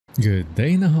Good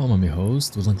day now, I'm your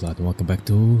host, VillainCloud, and welcome back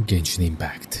to Genshin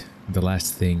Impact. The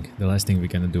last thing we're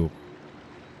gonna do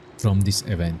from this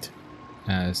event,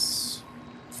 as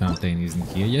Fountain isn't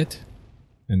here yet,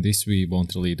 and this we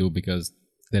won't really do because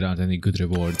there aren't any good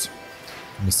rewards.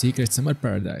 From the Secret Summer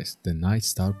Paradise, the Night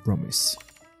Star Promise.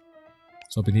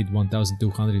 So we need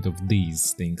 1200 of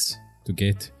these things to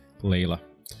get Layla.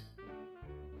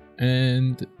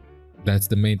 And that's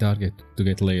the main target, to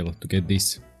get Layla, to get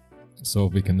this. So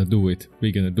we're gonna do it.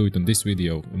 We're gonna do it on this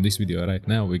video. On this video right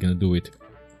now, we're gonna do it.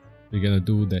 We're gonna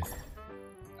do the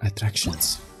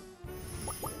attractions.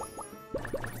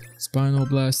 Spinal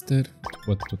Blaster.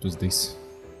 What was this?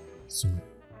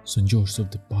 St. George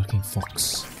of the Barking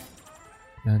Fox.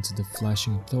 Dance of the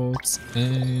Flashing Thoughts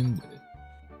and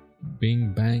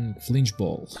Bing Bang Flinch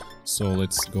Ball. So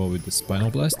let's go with the Spinal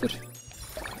Blaster.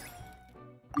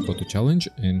 Go to challenge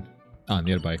and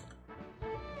nearby.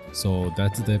 So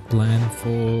that's the plan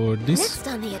for this. Next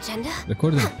on the agenda.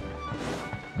 Recording.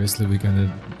 Basically, we're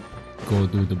gonna go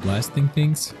do the blasting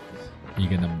things. We're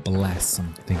gonna blast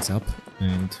some things up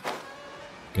and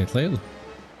get Layla.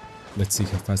 Let's see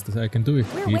how fast I can do it.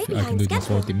 If I can do it in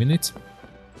 40 minutes.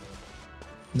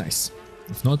 Nice.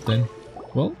 If not, then,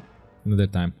 well, another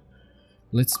time.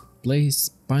 Let's play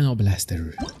Spinal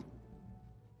Blaster.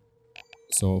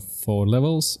 So 4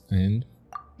 levels and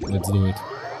let's do it.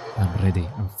 I'm ready,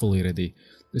 I'm fully ready.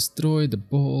 Destroy the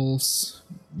balls.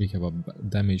 We have a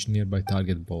damage nearby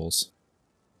target balls.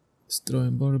 Destroy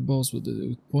border balls with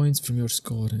points from your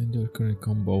score and your current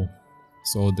combo.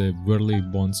 So the whirly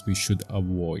ones we should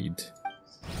avoid.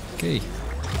 Okay.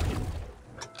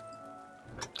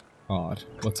 R.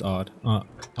 What's R?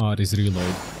 R is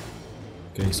reload.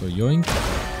 Okay, so yoink,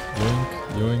 yoink,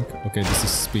 yoink. Okay, this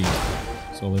is speed.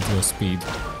 So let's go speed.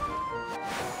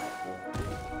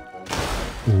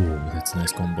 Ooh, that's a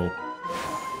nice combo.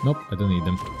 Nope, I don't need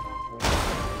them.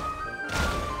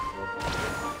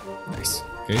 Nice.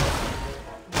 Okay.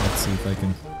 Let's see if I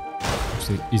can...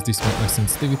 Actually, is this my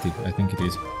sensitivity? I think it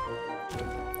is.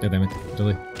 God damn it,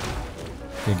 really?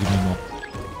 Okay, give me more.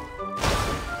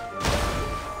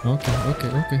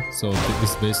 Okay. So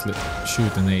this basically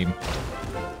shoot and aim.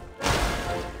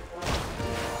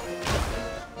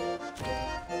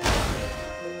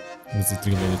 Does it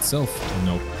reload itself?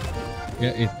 No.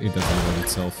 Yeah, it does reload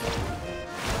itself.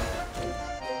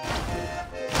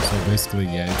 So basically,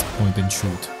 yeah, it's point and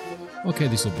shoot. Okay,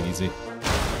 this will be easy.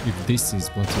 If this is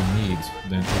what you need,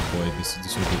 then oh boy, this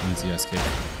will be easy as heck.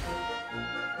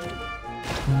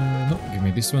 No, give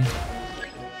me this one.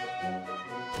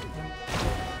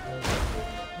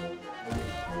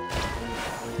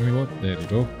 Give me what? There you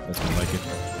go. That's more like it.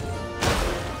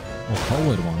 Oh,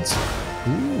 powered ones.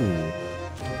 Ooh.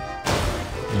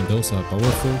 And those are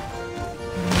powerful.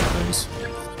 Those.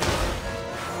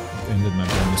 It ended my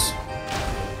bonus.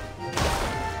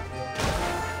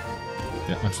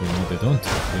 Yeah, actually no, they don't.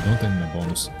 They don't end my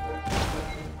bonus.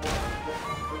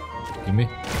 Give me.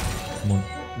 Come on.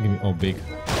 Give me. Oh, big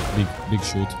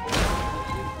shoot.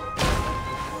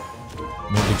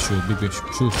 No big shoot, big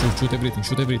shoot. Shoot everything,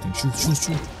 shoot.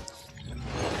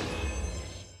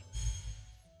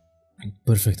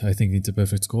 Perfect, I think it's a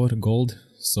perfect score, gold.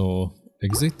 So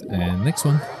exit and next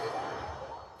one.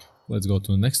 Let's go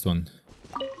to the next one.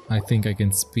 I think I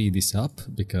can speed this up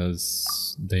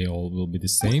because they all will be the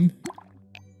same.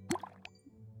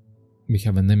 We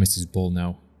have a Nemesis ball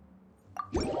now.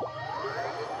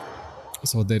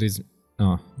 So there is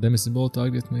Nemesis ball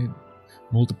target made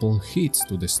multiple hits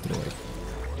to destroy.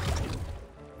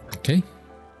 Okay.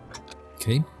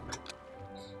 Bring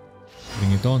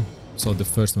it on. So the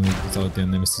first one is without the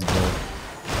Nemesis ball.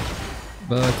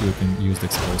 But you can use the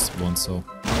explosive one, so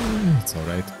it's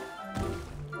alright.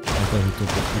 I thought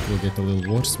it will get a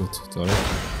little worse, but it's alright.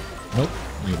 Nope,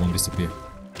 you won't disappear.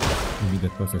 You need a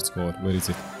perfect score. Where is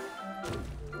it?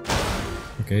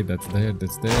 Okay, that's there. Give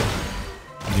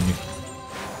me.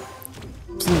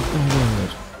 Full power!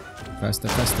 Faster.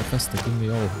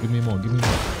 Give me more.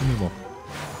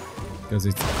 Because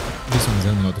this one is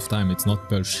running out of time, it's not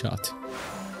per shot.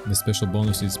 The special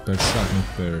bonus is per shot, not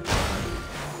per...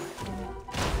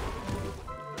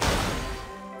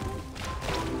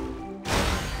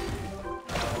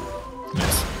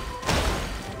 Nice.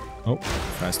 Oh,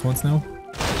 fast ones now.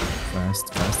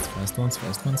 Fast ones.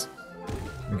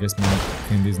 I guess my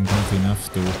hand isn't comfy enough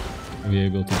to be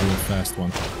able to do a fast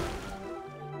one.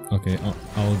 Okay,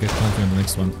 I'll get comfy on the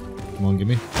next one. Come on, give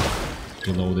me.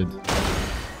 Reloaded.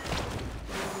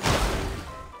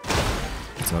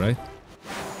 It's alright.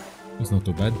 It's not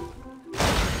too bad.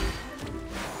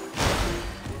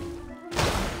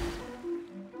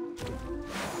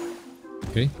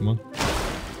 Okay, come on.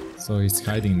 So it's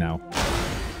hiding now.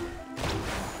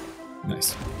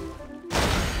 Nice.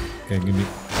 Okay, give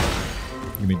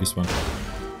me this one.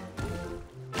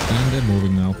 And they're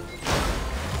moving now.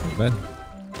 Not bad.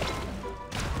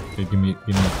 Okay, give me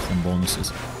some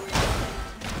bonuses.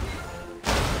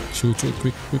 Shoot,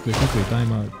 quickly.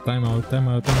 Time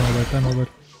over.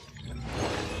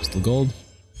 Still gold.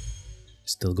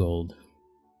 Still gold.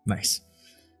 Nice.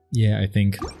 Yeah, I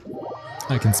think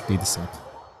I can speed this up.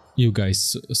 You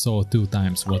guys saw 2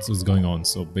 times what was going on,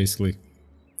 so basically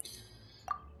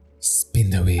spin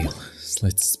the wheel.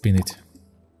 Let's spin it.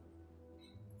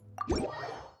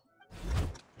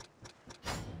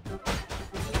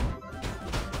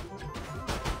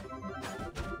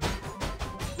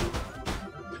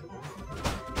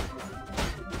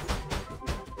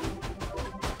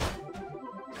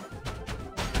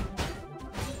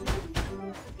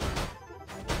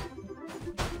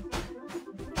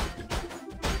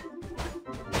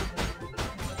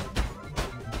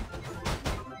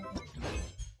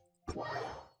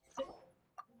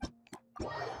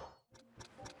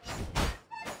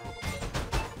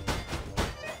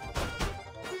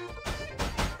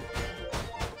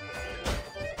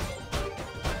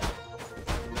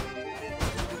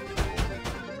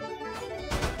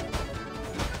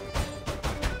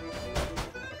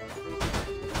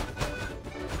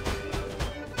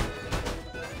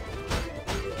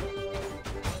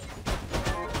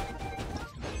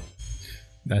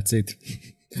 That's it.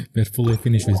 We're fully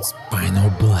finished with Spinal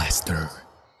Blaster.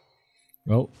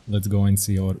 Well, let's go and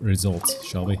see our results,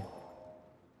 shall we?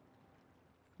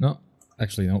 No,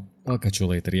 actually no. I'll catch you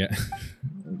later, yeah.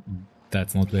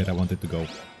 That's not where I wanted to go.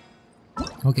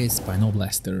 Okay, Spinal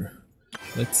Blaster.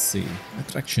 Let's see.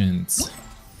 Attractions.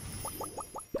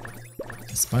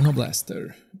 Spinal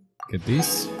Blaster. Get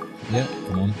this. Yeah,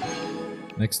 come on.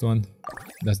 Next one.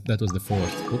 That was the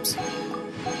 4th. Oops.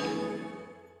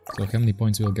 So how many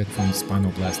points we'll get from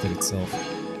Spinal Blaster itself?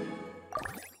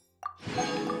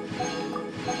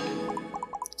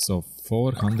 So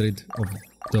 400 of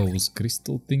those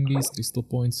crystal thingies, crystal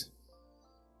points.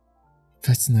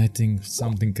 Fascinating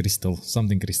something crystal.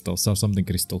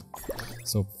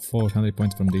 So 400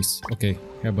 points from this. Okay,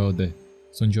 how about the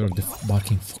Soldier of the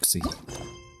Barking Foxy?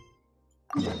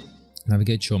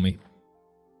 Navigate, show me.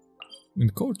 In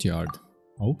the courtyard.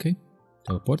 Okay.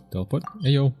 Teleport.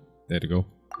 Hey yo. There you go.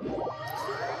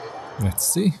 Let's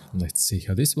see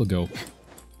how this will go.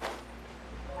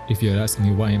 If you're asking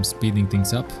me why I'm speeding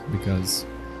things up, because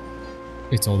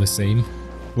it's all the same.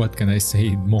 What can I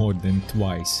say more than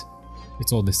twice?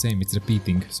 It's all the same, it's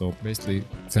repeating. So basically,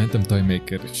 Phantom Toy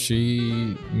Maker,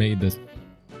 she made a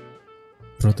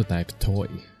prototype toy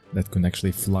that can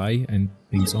actually fly and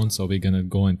things on, so we're gonna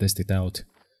go and test it out.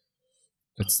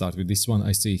 Let's start with this one.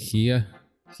 I see here,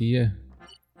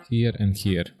 and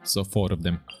here. So 4 of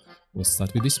them. We'll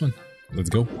start with this one. Let's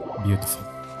go. Beautiful.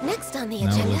 Next on the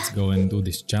agenda. Now let's go and do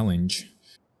this challenge.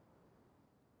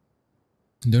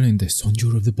 During the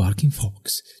Soldier of the Barking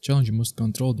Fox. Challenge, you must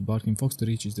control the Barking Fox to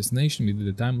reach its destination within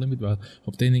the time limit while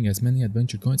obtaining as many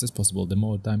adventure coins as possible. The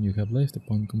more time you have left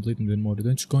upon completing, the more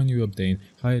adventure coin you obtain.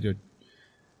 Higher your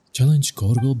challenge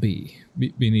score will be.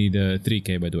 We need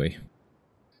 3k by the way.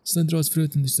 Sun draws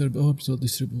fruit and disturb orbs or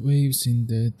disturb waves in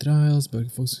the trials. Barking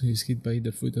Fox is hit by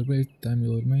either fruit or wave. Time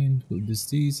will remain with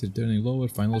disease, returning lower.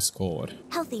 Final score.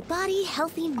 Healthy body,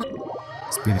 healthy mind.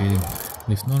 Speed reading.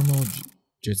 Lift normal.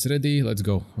 Jets ready. Let's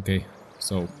go. Okay.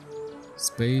 So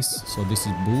space. So this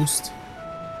is boost.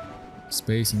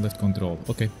 Space and left control.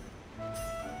 Okay.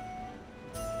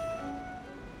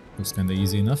 Looks kinda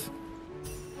easy enough.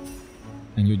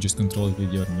 And you just control it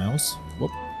with your mouse.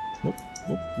 Whoop, whoop,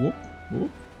 whoop, whoop,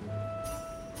 whoop.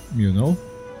 You know,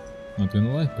 not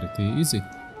gonna lie, pretty easy.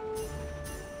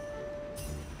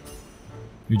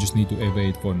 You just need to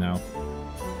evade for now.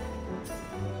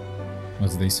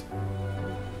 What's this?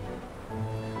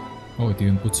 Oh, it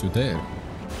even puts you there.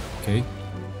 Okay.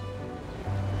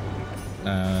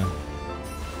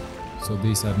 So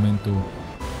these are meant to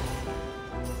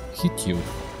hit you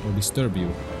or disturb you.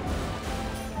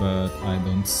 But I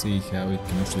don't see how it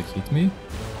can actually hit me.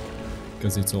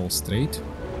 Because it's all straight.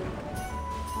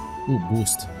 Ooh,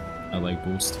 boost. I like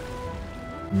boost.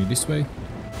 Me this way.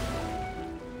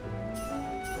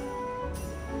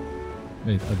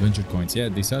 Wait, adventure coins. Yeah,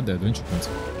 these are the adventure coins.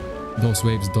 Those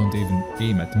waves don't even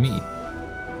aim at me.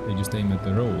 They just aim at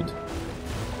the road.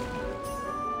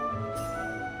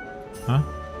 Huh?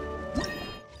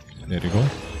 There you go.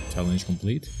 Challenge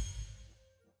complete.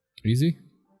 Easy.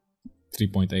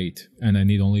 3.8. And I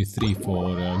need only 3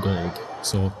 for gold.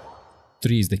 So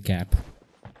 3 is the cap.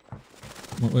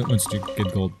 Once you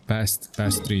get gold past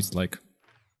 3, it's like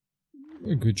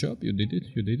Good job, you did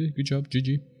it, good job,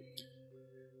 GG.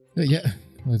 Yeah,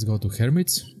 let's go to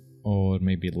Hermits, or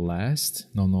maybe last.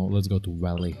 No, let's go to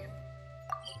Valley.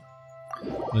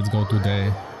 Let's go to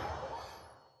the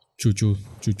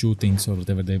choo-choo things, or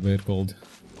whatever they were called.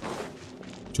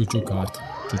 Choo-choo cart.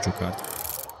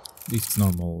 It's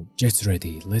normal, jet's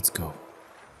ready, let's go.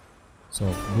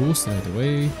 So, boost right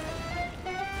away.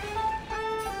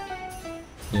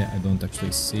 Yeah, I don't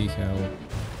actually see how...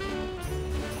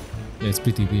 Yeah, it's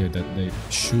pretty weird that they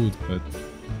shoot, but...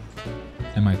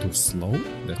 Am I too slow?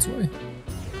 That's why?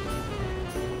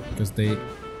 Because they...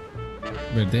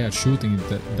 Where they are shooting,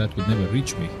 that would never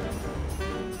reach me.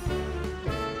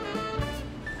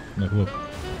 Like, look.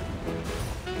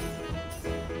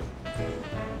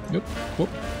 Yep, whoop.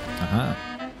 Aha.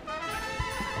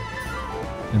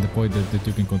 And the point that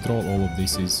you can control all of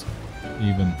this is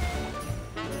even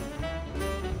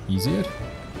easier.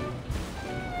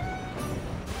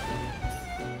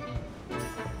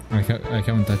 I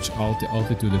haven't touched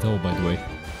altitude at all, by the way.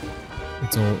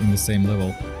 It's all in the same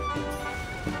level.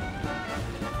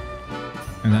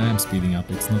 And I am speeding up,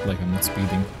 it's not like I'm not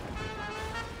speeding.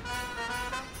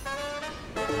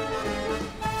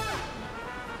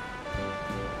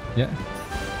 Yeah.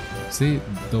 See,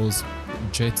 those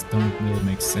jets don't really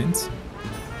make sense.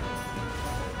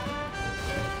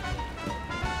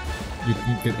 You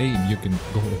can aim, you can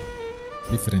go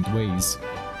different ways.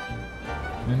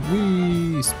 And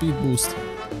we speed boost.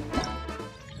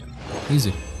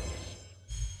 Easy.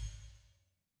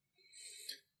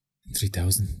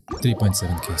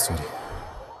 3.7k, sorry.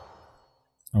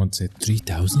 I want to say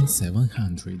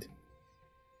 3,700.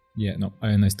 Yeah, no,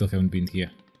 and I still haven't been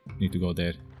here. Need to go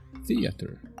there.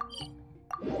 Theater.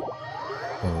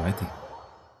 Alrighty.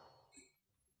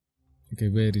 Okay,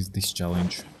 where is this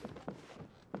challenge?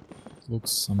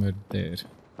 Looks somewhere there.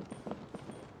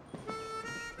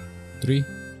 3?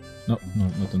 No,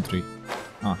 not on 3.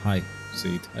 Ah, hi.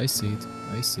 See it. I see it.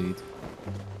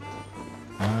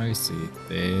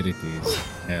 There it is.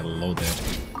 Hello there.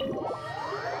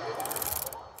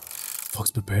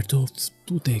 Fox, prepare to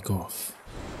take off.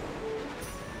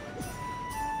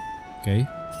 Okay.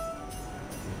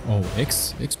 Oh,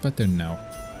 X pattern now.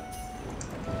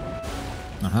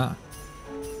 Aha.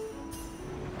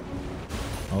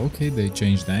 Okay, they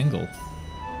changed the angle.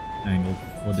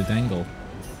 What did angle?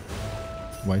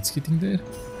 White's hitting there?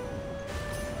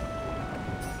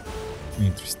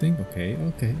 Interesting, okay,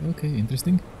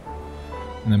 interesting.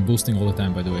 And I'm boosting all the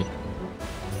time, by the way.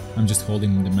 I'm just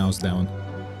holding the mouse down.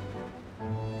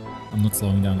 I'm not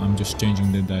slowing down, I'm just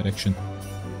changing the direction.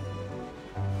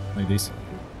 Like this.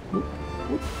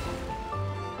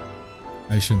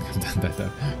 I shouldn't have done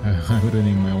that. I'm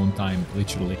ruining my own time,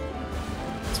 literally.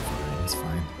 It's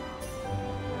fine.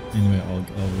 Anyway, I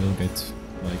will get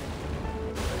like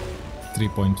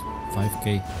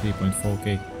 3.5k,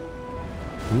 3.4k.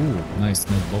 Ooh, nice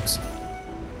box.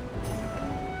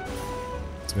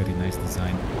 It's very nice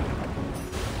design.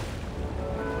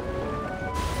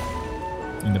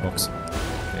 In the box.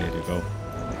 There you go.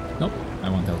 Nope, I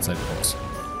want outside the box.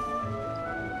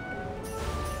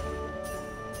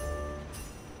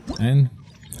 And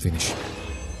finish.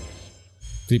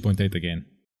 3.8 again.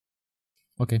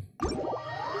 Okay.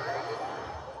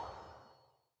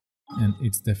 And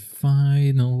it's the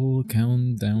final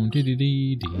countdown.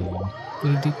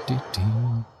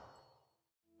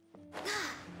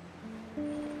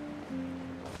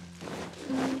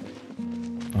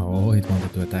 Oh, it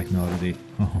wanted to attack me already.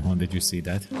 Oh, did you see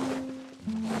that?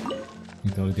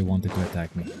 It already wanted to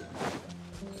attack me.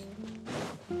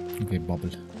 Okay,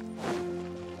 bubble.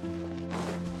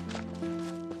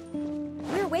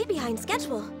 We're way behind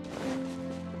schedule.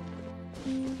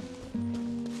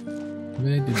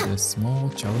 Where did the small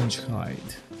challenge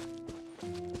hide?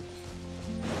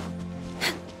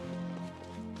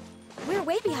 We're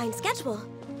way behind schedule.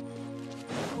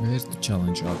 Where's the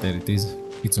challenge? Oh, there it is.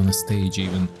 It's on a stage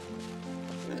even.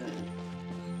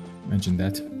 Imagine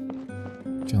that.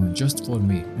 Challenge just for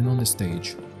me and on the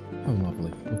stage. How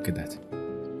lovely. Look at that.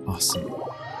 Awesome.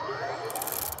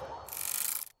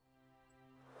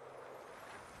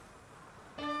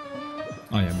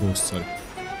 Oh yeah, boost, sorry.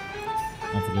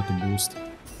 I forgot to boost.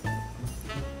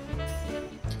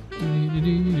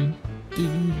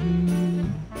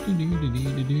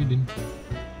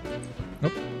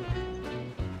 Nope.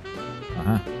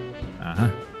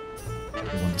 Aha.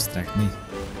 You won't distract me.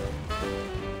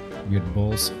 Weird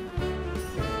balls.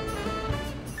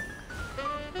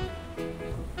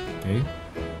 Okay.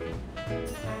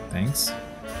 Thanks.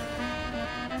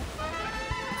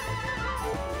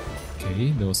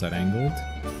 Okay, those are angled.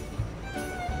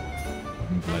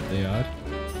 I'm glad they are.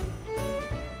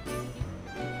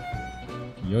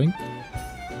 Yoink.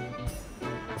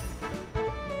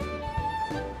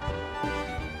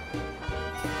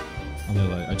 A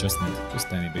little adjustment, just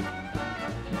tiny bit.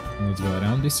 Let's go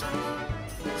around this.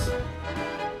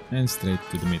 And straight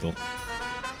to the middle.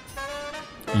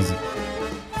 Easy.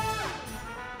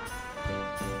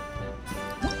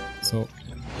 So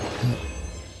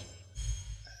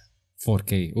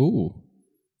 4K. Ooh.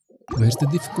 Where's the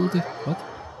difficulty? What?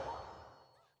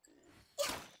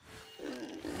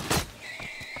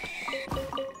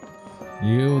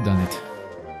 You done it.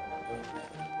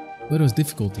 Where was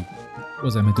difficulty?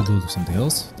 Was I meant to do something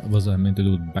else? Was I meant to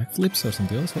do backflips or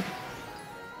something else? What?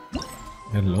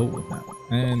 Hello.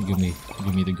 And give me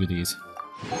the goodies.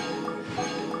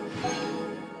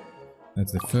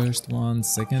 That's the first one.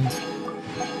 Second.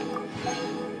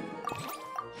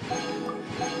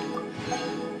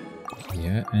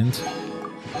 Yeah, and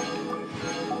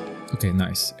okay,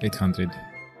 nice. 800.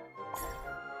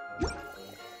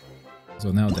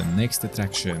 So now the next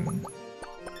attraction.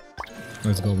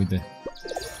 Let's go with the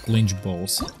flinch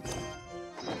balls.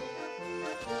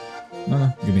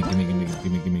 No, gimme.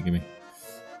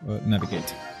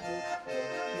 Navigate.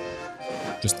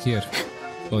 Just here.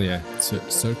 Oh yeah,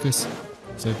 circus,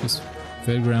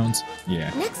 fairgrounds.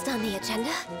 Yeah. Next on the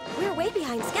agenda, we're way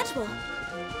behind schedule.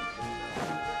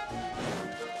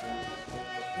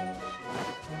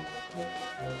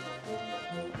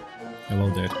 Hello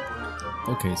there.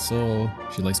 Okay, so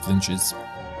she likes flinches.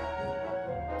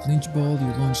 Flinch ball,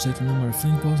 you launch certain number of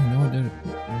flinch balls in order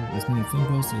as many flinch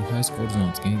balls to the high score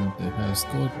zones. Gain the highest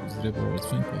score is the number of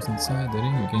flinch balls inside the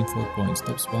ring. You gain 4 points.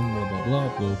 Top spun, blah blah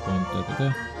blah, blue point, da da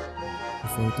da.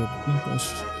 Before top flinch ball,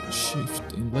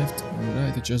 shift in left and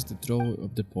right, adjust the throw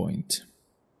of the point.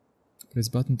 Press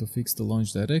button to fix the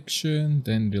launch direction,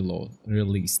 then reload.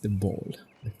 Release the ball,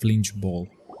 the flinch ball.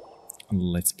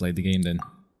 Let's play the game then.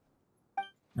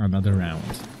 Another round.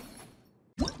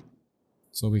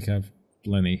 So we have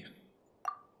plenty.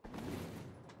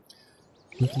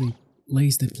 Quickly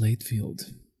place the played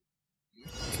field.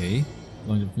 Okay.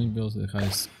 Launch the flinch balls to the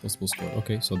highest possible score.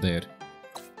 Okay, so there.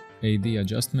 AD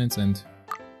adjustments and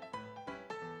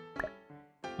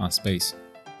space.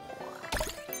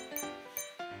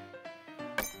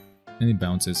 And it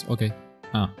bounces. Okay.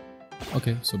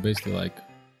 Okay, so basically like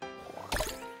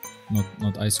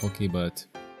not ice hockey, but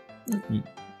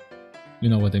you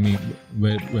know what I mean,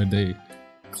 where they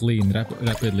clean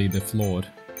rapidly the floor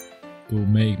to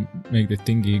make the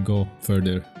thingy go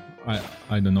further.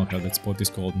 I don't know how that sport is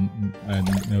called. I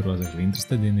never was actually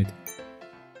interested in it.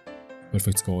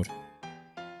 Perfect score.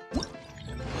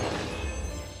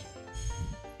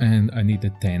 And I need a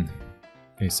 10.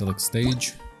 Okay, select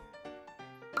stage.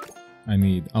 I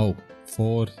need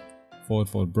 4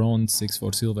 for bronze, 6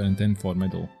 for silver, and 10 for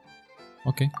medal.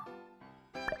 Okay.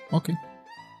 Okay.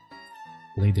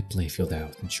 Lay the playfield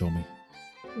out and show me.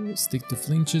 Stick to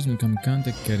flinches when come in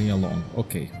contact, carry along.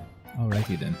 Okay.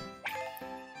 Alrighty then.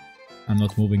 I'm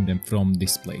not moving them from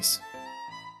this place.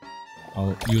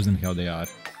 I'll use them how they are.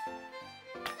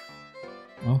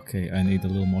 Okay, I need a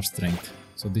little more strength.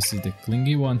 So this is the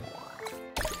clingy one.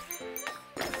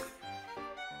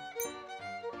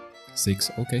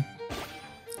 6, okay.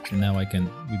 So now I can,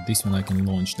 with this one I can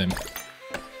launch them.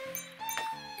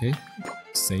 Okay,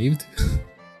 saved.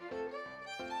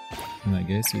 And I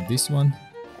guess with this one...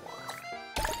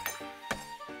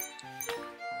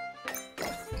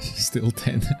 Still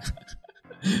 10.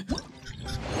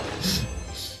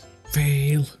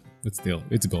 Fail! But still,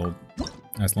 it's gold.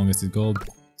 As long as it's gold,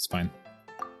 it's fine.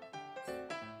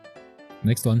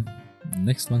 Next one.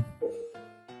 Next one.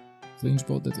 Flinch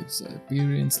ball that its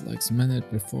appearance, likes manner,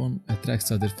 perform,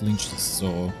 attracts other flinches,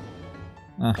 so...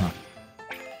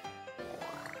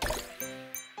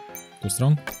 Too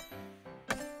strong?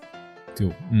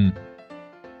 2.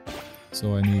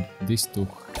 So I need this to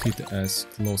hit as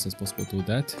close as possible to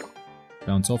that.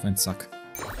 Bounce off and suck.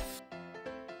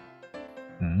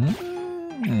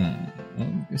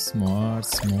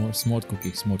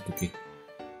 Okay, smart cookie.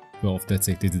 Well, that's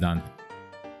it, it's done.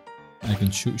 I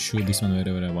can shoot this one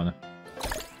wherever I wanna.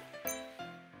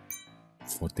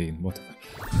 14, whatever.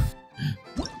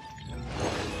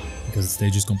 Because the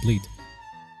stage is complete.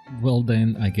 Well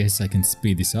then, I guess I can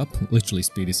speed this up, literally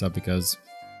speed this up, because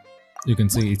you can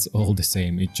see it's all the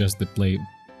same, it's just the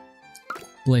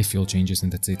playfield changes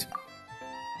and that's it.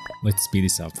 Let's speed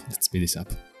this up,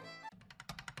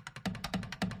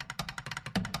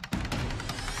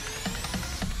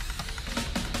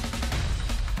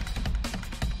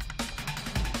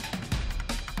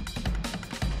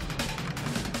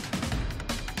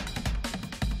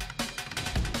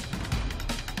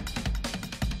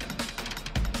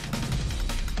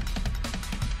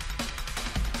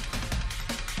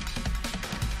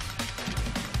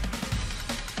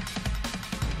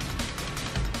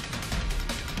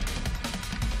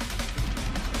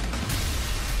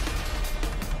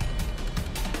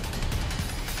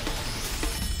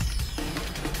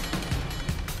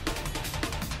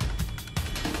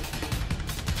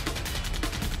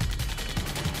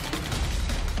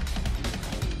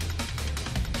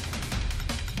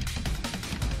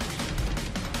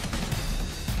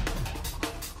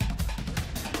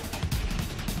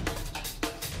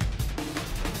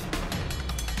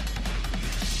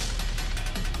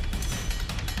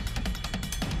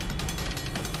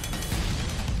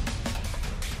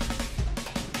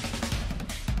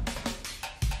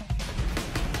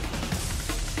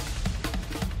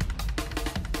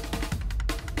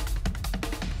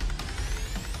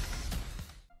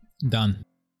 Done.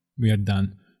 We are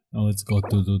done. Now let's go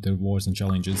to do the wars and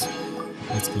challenges.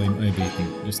 Let's claim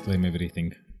everything. Just claim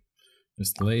everything.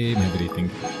 Just claim everything.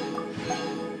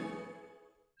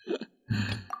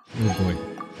 Oh boy.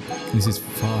 This is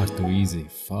far too easy.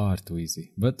 Far too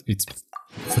easy. But it's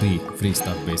free. Free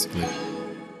stuff basically.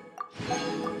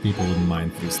 People wouldn't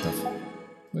mind free stuff.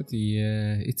 But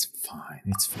yeah, it's fine.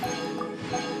 It's fine.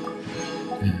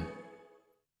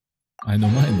 I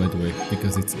don't mind, by the way,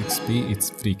 because it's XP,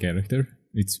 it's free character.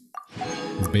 It's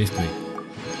basically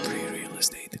free real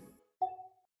estate.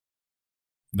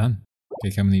 Done.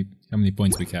 Okay, how many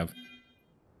points we have?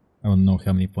 I don't know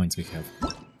how many points we have.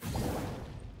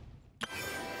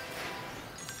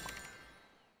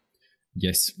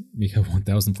 Yes, we have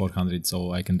 1400,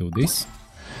 so I can do this.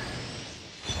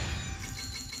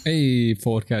 Hey,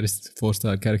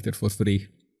 4-star character for free.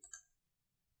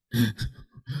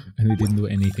 And we didn't do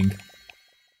anything.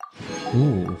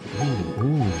 Ooh,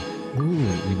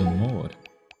 even more.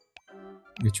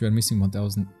 Which we are missing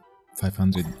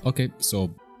 1500. Okay,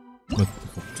 so, but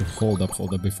hold up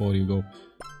before you go.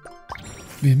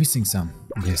 We are missing some.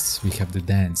 Yes, we have the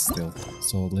dance still.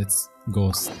 So let's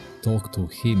go talk to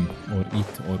him or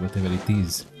it or whatever it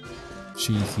is.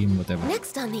 She, him, whatever.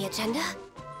 Next on the agenda.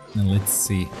 And let's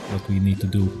see what we need to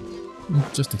do.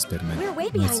 Just experiment. We're way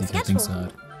Let's behind see how things schedule.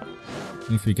 are.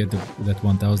 If we get that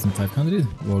 1500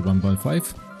 or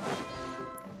 1.5.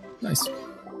 Nice.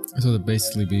 So that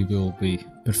basically we will be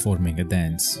performing a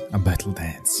dance, a battle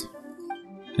dance.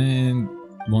 And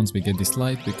once we get this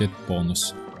light, we get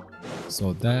bonus.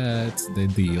 So that's the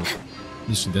deal.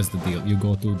 Usually that's the deal. You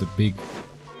go to the big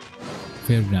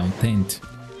fairground tent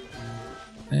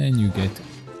and you get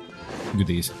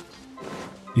goodies.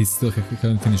 It's still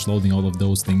haven't finished loading all of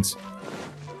those things.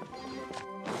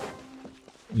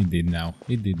 It did now.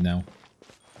 It did now.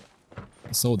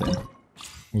 So then,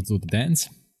 let's do the dance.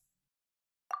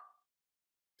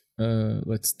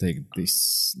 Let's take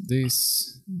this,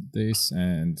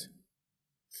 and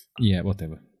yeah,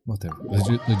 whatever. Let's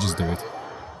just do it.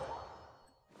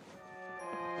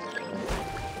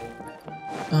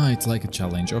 Ah, it's like a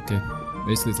challenge. Okay,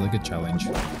 basically it's like a challenge.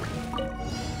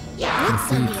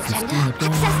 Next on the agenda.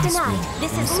 Access denied.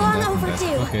 This is long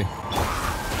overdue. Okay.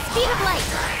 Speed of light.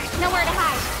 Nowhere to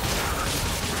hide.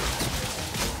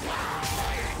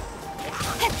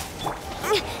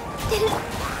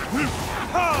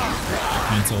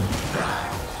 Cancelled.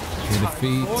 Okay,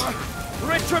 defeat.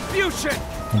 Retribution.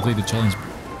 Complete the challenge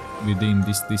within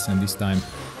this and this time.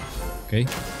 Okay.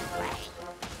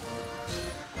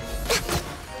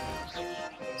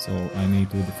 So I need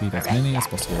to defeat as many as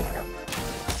possible.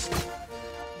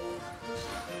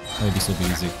 Oh, this will be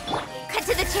easy. Cut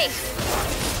to the chase.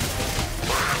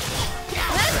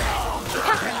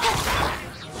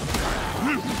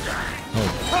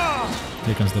 Oh,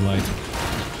 here comes the light.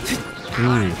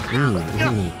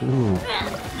 Ooh.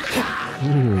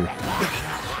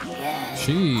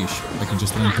 Sheesh, I can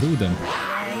just run through them.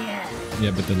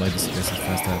 Yeah, but the light is as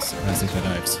fast as it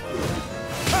arrives.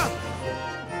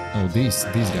 Oh, these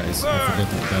guys, I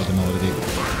forgot about them already.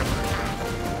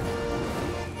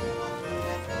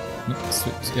 No,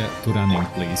 switch, yeah, to running,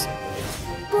 please.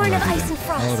 Born of Alrighty ice then. and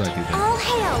frost. Alrighty then. All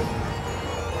hail.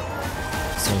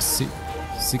 So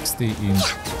 60 in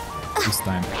this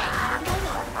time.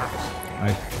 I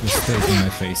just stayed in my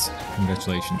face.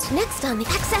 Congratulations. Next on the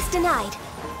access denied.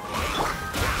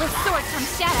 With sword from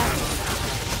shadow.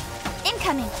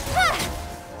 Incoming.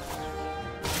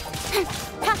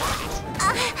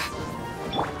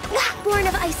 Born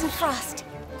of ice and frost.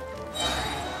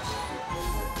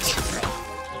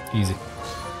 Easy.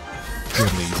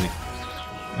 Purely easy.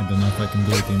 I don't know if I can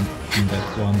do it in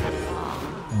that one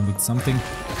and with something.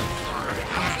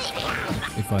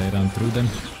 If I run through them.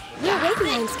 We're way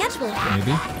behind schedule.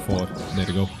 Maybe 4. There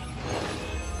you go.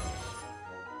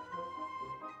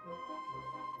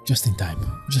 Just in time.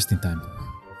 Just in time.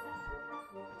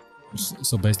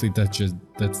 So basically that's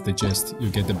the gist. You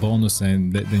get the bonus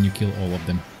and then you kill all of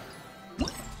them.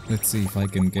 Let's see if I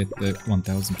can get the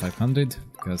 1500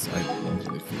 because I don't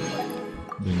really feel like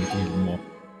doing it even more.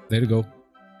 There you go.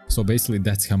 So basically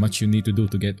that's how much you need to do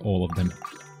to get all of them.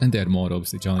 And there are more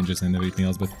obviously challenges and everything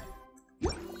else, but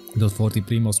those 40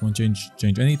 primos won't change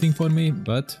anything for me,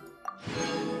 but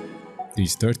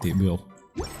these 30 will.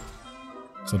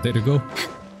 So there you go.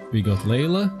 We got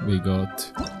Layla, we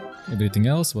got everything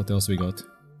else. What else we got?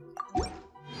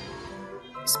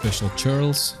 Special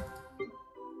Charles.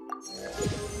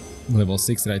 Level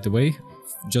 6 right away.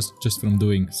 Just from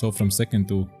doing so from second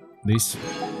to this.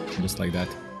 Just like that.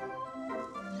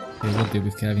 Okay, what did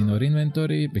we have in our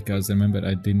inventory? Because remember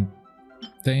I didn't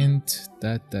paint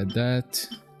that.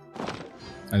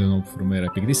 I don't know from where I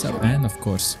picked this up, and of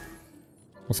course,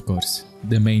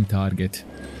 the main target.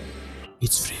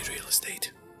 It's free real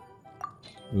estate.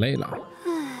 Layla.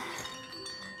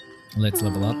 Let's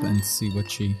level up and see what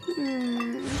she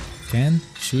can,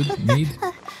 should, need.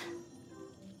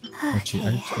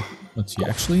 What she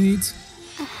actually needs.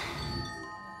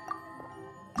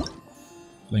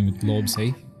 Playing with globes,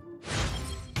 hey?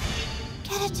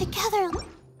 Get it together.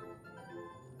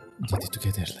 Get it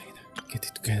together, Layla. Get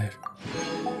it together.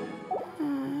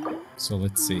 So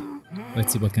let's see.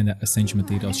 Let's see what kind of essential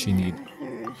materials she needs.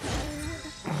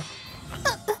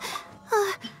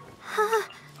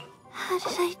 How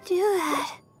did I do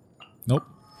that? Nope.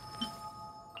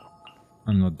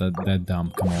 I'm not that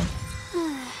dumb, come on.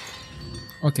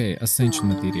 Okay, essential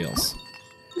materials.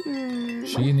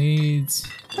 She needs...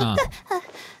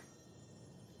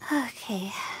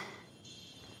 Okay.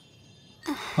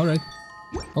 Alright.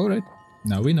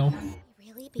 Now we know.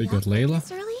 We got Layla.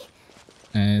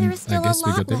 And I guess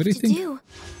we got everything.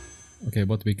 Okay,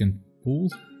 but we can pool.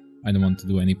 I don't want to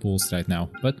do any pools right now,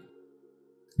 but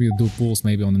we'll do pools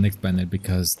maybe on the next banner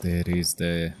because there is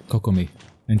the Kokomi.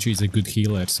 And she's a good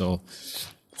healer, so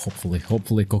hopefully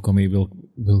Kokomi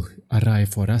will arrive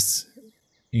for us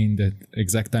in the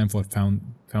exact time for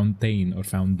Fountain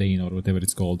or whatever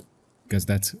it's called. Because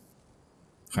that's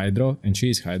Hydro and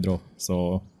she's Hydro,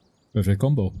 so perfect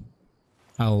combo.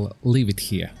 I'll leave it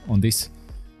here on this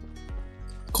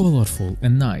colorful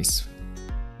and nice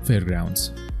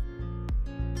fairgrounds.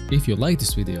 If you like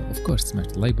this video, of course smash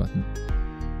the like button.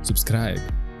 Subscribe.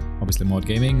 Obviously more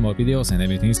gaming, more videos and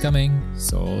everything is coming,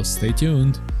 so stay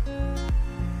tuned.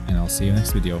 And I'll see you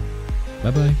next video.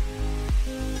 Bye bye.